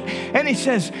worship. And he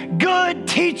says, good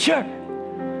teacher.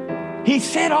 He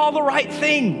said all the right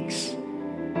things.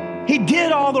 He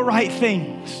did all the right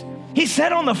things. He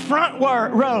sat on the front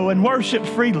row and worshiped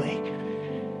freely.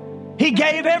 He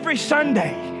gave every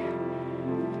Sunday.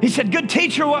 He said, good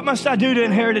teacher, what must I do to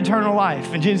inherit eternal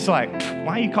life? And Jesus is like,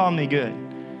 why are you calling me good?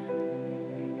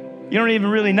 You don't even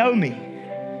really know me.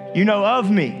 You know of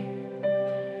me.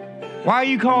 Why are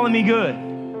you calling me good?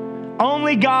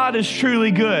 Only God is truly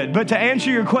good. But to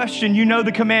answer your question, you know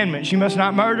the commandments. You must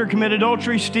not murder, commit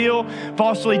adultery, steal,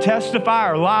 falsely testify,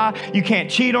 or lie. You can't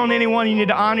cheat on anyone. You need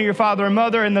to honor your father and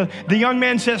mother. And the young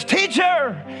man says, teacher,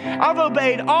 I've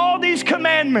obeyed all these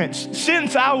commandments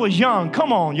since I was young.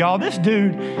 Come on, y'all. This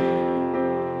dude,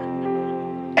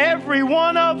 every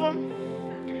one of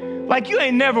them, like you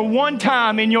ain't never one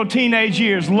time in your teenage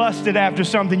years lusted after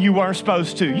something you weren't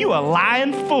supposed to. You a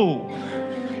lying fool.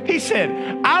 He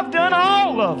said, I've done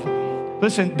all of them.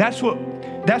 Listen, that's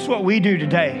what we do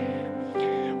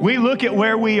today. We look at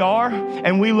where we are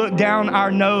and we look down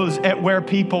our nose at where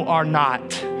people are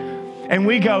not. And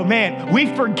we go, man, we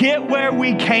forget where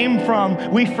we came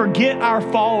from. We forget our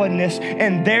fallenness,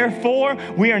 and therefore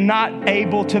we are not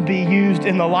able to be used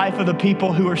in the life of the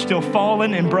people who are still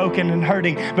fallen and broken and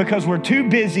hurting because we're too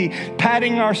busy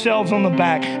patting ourselves on the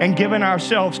back and giving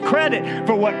ourselves credit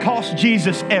for what cost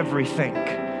Jesus everything.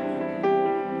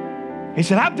 He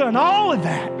said, I've done all of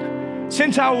that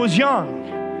since I was young.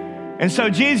 And so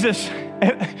Jesus,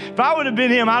 if I would have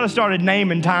been him, I'd have started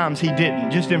naming times he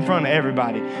didn't, just in front of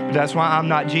everybody. But that's why I'm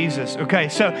not Jesus. Okay,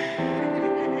 so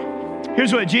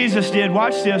here's what Jesus did.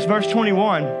 Watch this, verse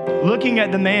 21. Looking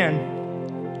at the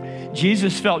man,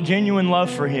 Jesus felt genuine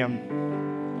love for him.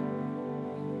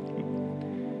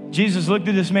 Jesus looked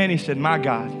at this man, he said, my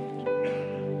God,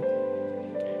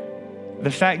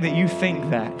 the fact that you think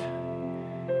that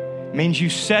means you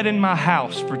sat in my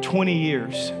house for 20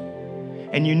 years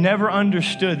and you never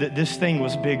understood that this thing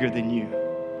was bigger than you.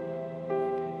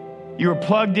 You were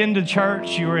plugged into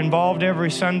church. You were involved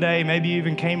every Sunday. Maybe you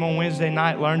even came on Wednesday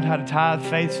night, learned how to tithe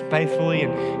faithfully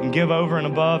and give over and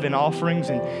above in offerings.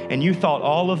 And you thought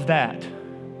all of that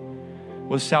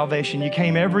was salvation. You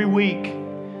came every week,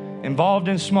 involved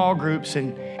in small groups,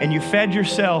 and you fed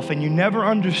yourself, and you never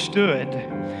understood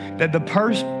that the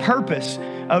purpose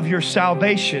of your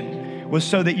salvation was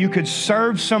so that you could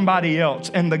serve somebody else.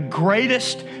 And the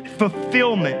greatest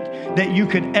fulfillment that you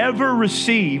could ever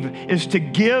receive is to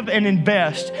give and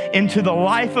invest into the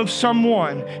life of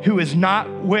someone who is not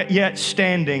yet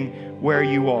standing where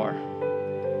you are.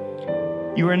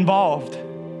 You were involved,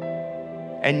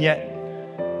 and yet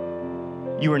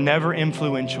you were never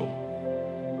influential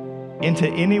into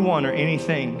anyone or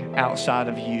anything outside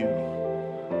of you.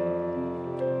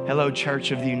 Hello,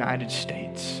 Church of the United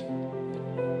States.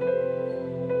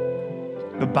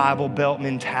 The Bible Belt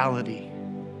mentality.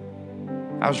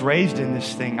 I was raised in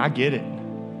this thing. I get it.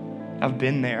 I've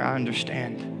been there. I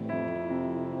understand.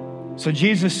 So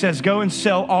Jesus says, go and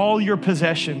sell all your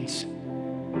possessions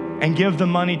and give the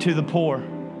money to the poor.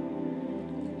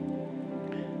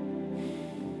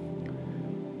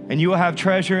 And you will have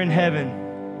treasure in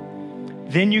heaven.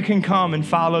 Then you can come and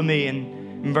follow me.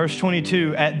 And in verse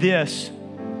 22, at this,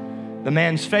 the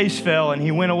man's face fell and he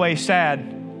went away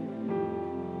sad,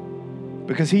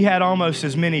 because he had almost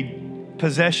as many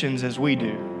possessions as we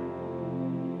do.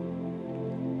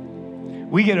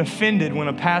 We get offended when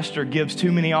a pastor gives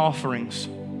too many offerings,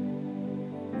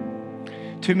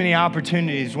 too many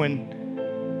opportunities,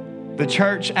 when the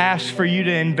church asks for you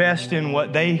to invest in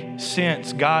what they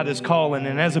sense God is calling.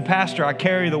 And as a pastor, I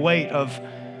carry the weight of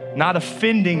not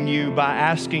offending you by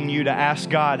asking you to ask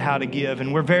God how to give.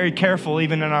 And we're very careful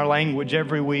even in our language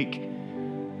every week,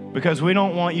 because we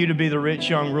don't want you to be the rich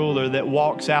young ruler that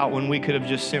walks out when we could have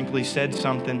just simply said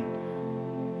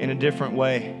something in a different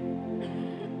way.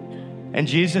 And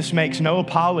Jesus makes no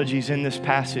apologies in this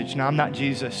passage. Now, I'm not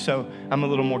Jesus, so I'm a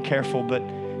little more careful, but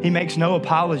he makes no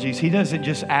apologies. He doesn't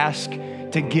just ask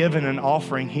to give in an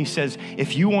offering. He says,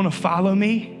 if you want to follow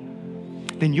me,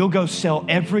 then you'll go sell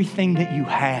everything that you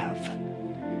have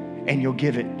and you'll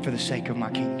give it for the sake of my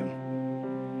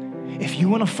kingdom. If you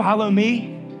want to follow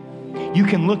me, you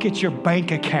can look at your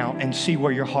bank account and see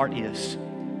where your heart is.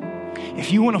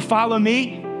 If you want to follow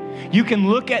me, you can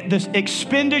look at this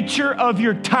expenditure of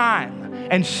your time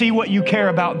and see what you care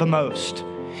about the most.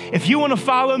 If you want to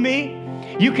follow me,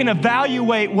 you can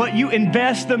evaluate what you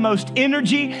invest the most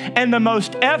energy and the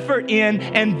most effort in,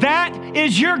 and that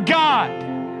is your God.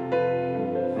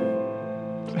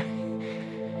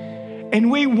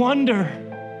 And we wonder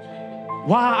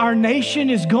why our nation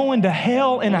is going to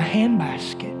hell in a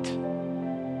handbasket.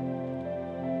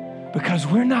 Because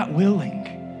we're not willing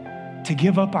to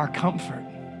give up our comfort,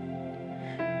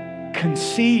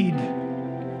 concede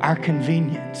our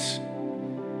convenience,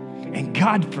 and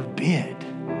God forbid,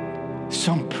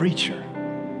 some preacher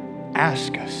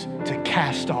asked us to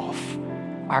cast off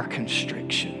our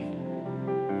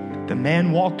constriction. The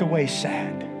man walked away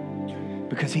sad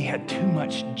because he had too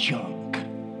much junk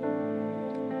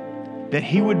that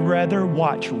he would rather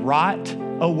watch rot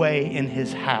away in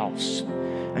his house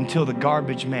until the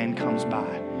garbage man comes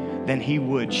by than he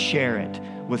would share it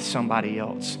with somebody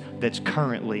else that's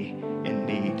currently in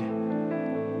need.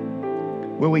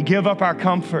 Will we give up our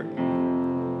comfort?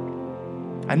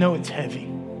 I know it's heavy.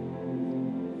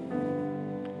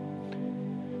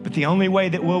 But the only way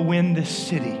that we'll win this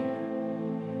city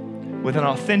with an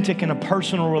authentic and a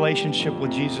personal relationship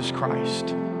with Jesus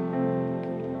Christ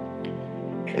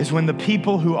is when the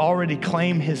people who already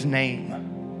claim his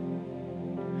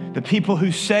name, the people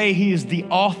who say he is the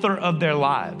author of their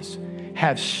lives,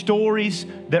 have stories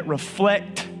that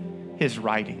reflect his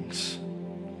writings.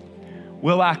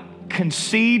 Will I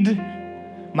concede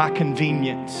my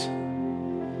convenience?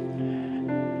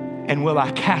 And will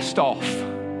I cast off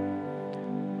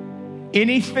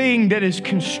anything that is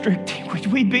constricting? Would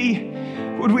we be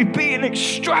an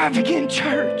extravagant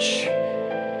church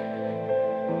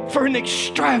for an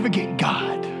extravagant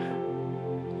God?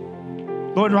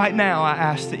 Lord, right now I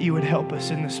ask that you would help us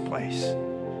in this place.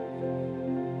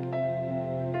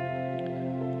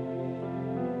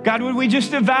 God, would we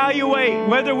just evaluate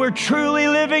whether we're truly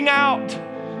living out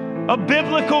a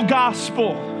biblical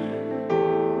gospel?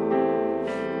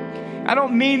 I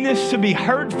don't mean this to be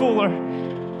hurtful or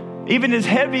even as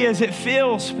heavy as it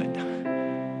feels, but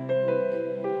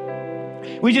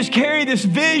we just carry this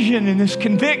vision and this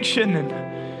conviction,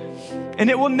 and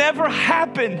it will never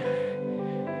happen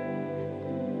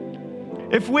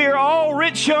if we are all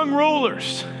rich young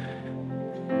rulers,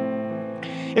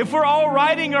 if we're all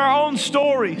writing our own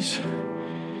stories,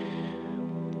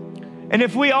 and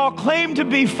if we all claim to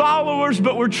be followers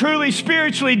but we're truly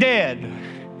spiritually dead.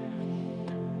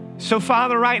 So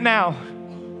Father, right now,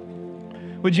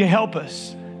 would you help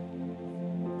us?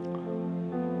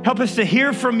 Help us to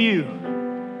hear from you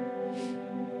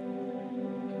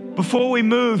before we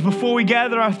move, before we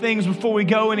gather our things, before we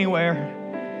go anywhere.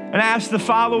 And ask the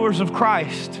followers of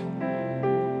Christ,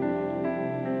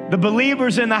 the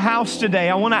believers in the house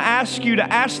today, I want to ask you to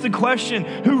ask the question,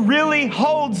 who really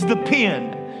holds the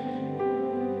pen?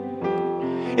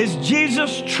 Is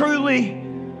Jesus truly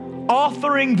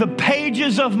authoring the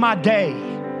pages of my day,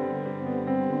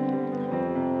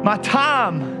 my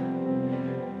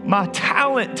time, my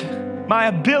talent, my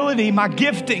ability, my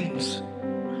giftings?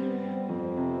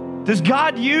 Does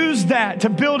God use that to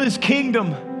build his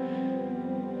kingdom?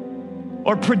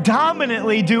 Or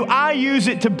predominantly, do I use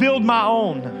it to build my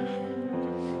own?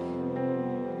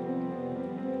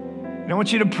 And I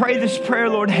want you to pray this prayer,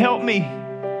 Lord, help me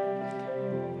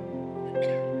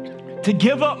to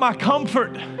give up my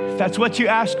comfort, if that's what you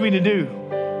ask me to do.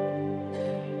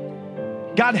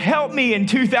 God, help me in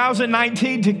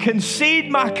 2019 to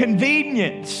concede my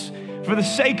convenience for the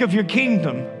sake of your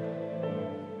kingdom.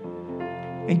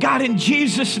 And God, in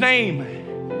Jesus' name,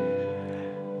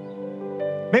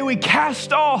 may we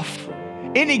cast off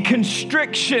any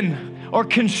constriction or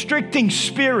constricting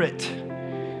spirit,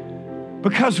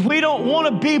 because we don't want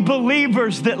to be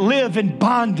believers that live in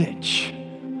bondage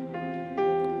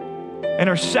and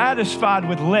are satisfied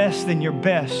with less than your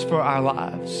best for our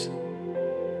lives.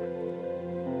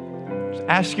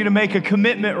 I ask you to make a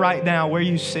commitment right now where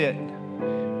you sit,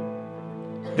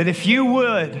 that if you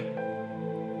would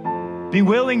be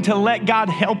willing to let God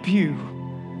help you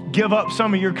give up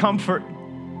some of your comfort,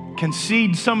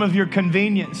 concede some of your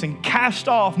convenience, and cast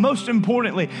off, most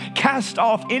importantly, cast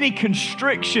off any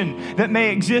constriction that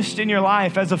may exist in your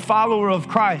life as a follower of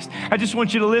Christ. I just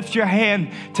want you to lift your hand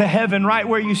to heaven right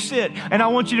where you sit, and I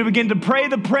want you to begin to pray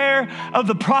the prayer of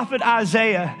the prophet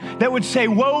Isaiah that would say,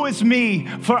 "Woe is me,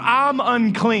 for I'm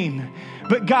unclean.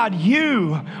 But God,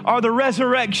 you are the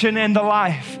resurrection and the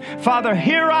life. Father,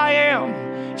 here I am.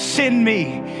 Send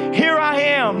me. Here I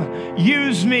am.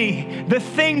 Use me. The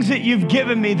things that you've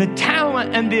given me, the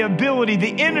talent and the ability,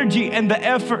 the energy and the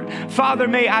effort. Father,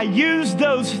 may I use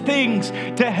those things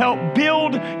to help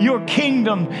build your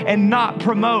kingdom and not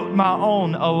promote my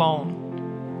own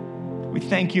alone." We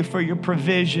thank you for your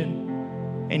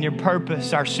provision and your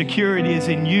purpose. Our security is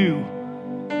in you.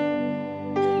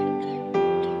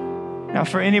 Now,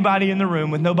 for anybody in the room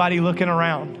with nobody looking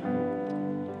around,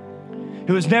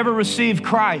 who has never received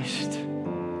Christ,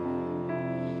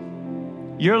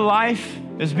 your life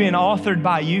is being authored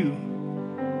by you.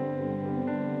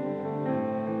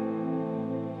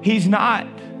 He's not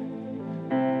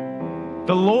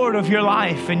the Lord of your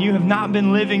life, and you have not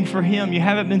been living for him. You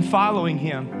haven't been following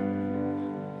him.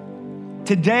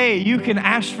 Today, you can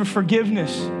ask for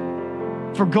forgiveness.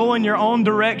 for going your own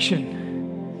direction.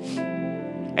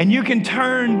 And you can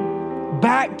turn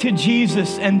back to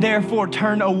Jesus and therefore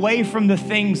turn away from the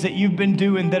things that you've been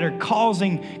doing that are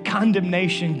causing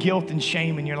condemnation, guilt, and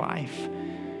shame in your life.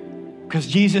 Because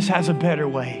Jesus has a better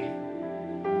way.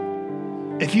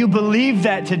 If you believe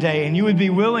that today and you would be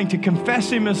willing to confess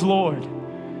Him as Lord,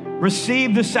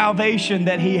 receive the salvation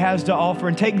that He has to offer,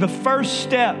 and take the first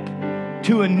step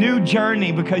to a new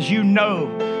journey because you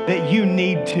know that you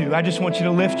need to. I just want you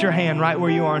to lift your hand right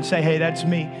where you are and say, hey, that's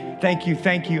me. Thank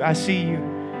you, I see you.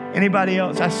 Anybody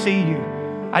else, I see you.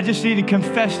 I just need to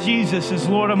confess Jesus as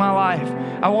Lord of my life.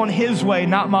 I want His way,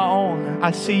 not my own.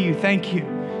 I see you, thank you.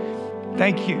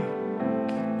 Thank you.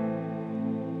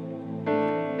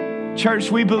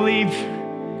 Church, we believe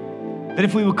that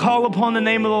if we would call upon the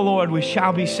name of the Lord, we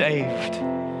shall be saved.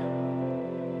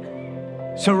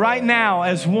 So right now,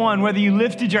 as one, whether you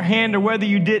lifted your hand or whether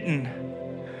you didn't,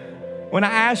 when I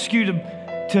ask you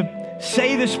to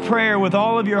say this prayer with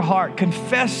all of your heart,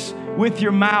 confess with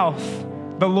your mouth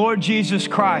the Lord Jesus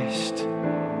Christ,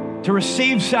 to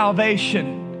receive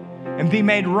salvation and be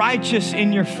made righteous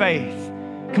in your faith.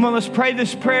 Come on, let's pray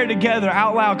this prayer together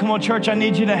out loud. Come on, church, I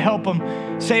need you to help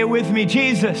them. Say it with me.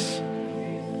 Jesus,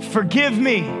 forgive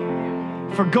me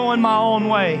for going my own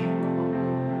way.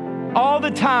 All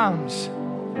the times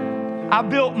I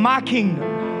built my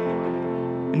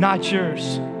kingdom, not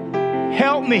yours.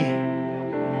 Help me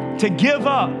to give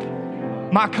up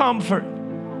my comfort,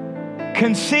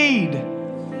 concede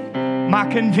my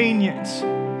convenience.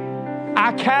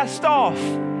 I cast off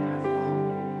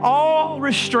all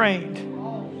restraint.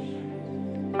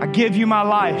 I give you my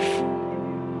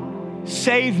life.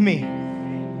 Save me.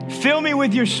 Fill me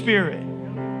with your Spirit.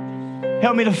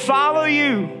 Help me to follow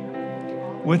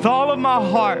you with all of my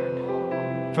heart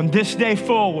from this day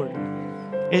forward.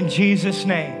 In Jesus'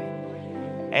 name,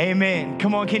 amen.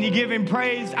 Come on, can you give Him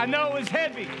praise? I know it was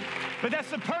heavy, but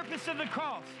that's the purpose of the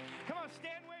cross.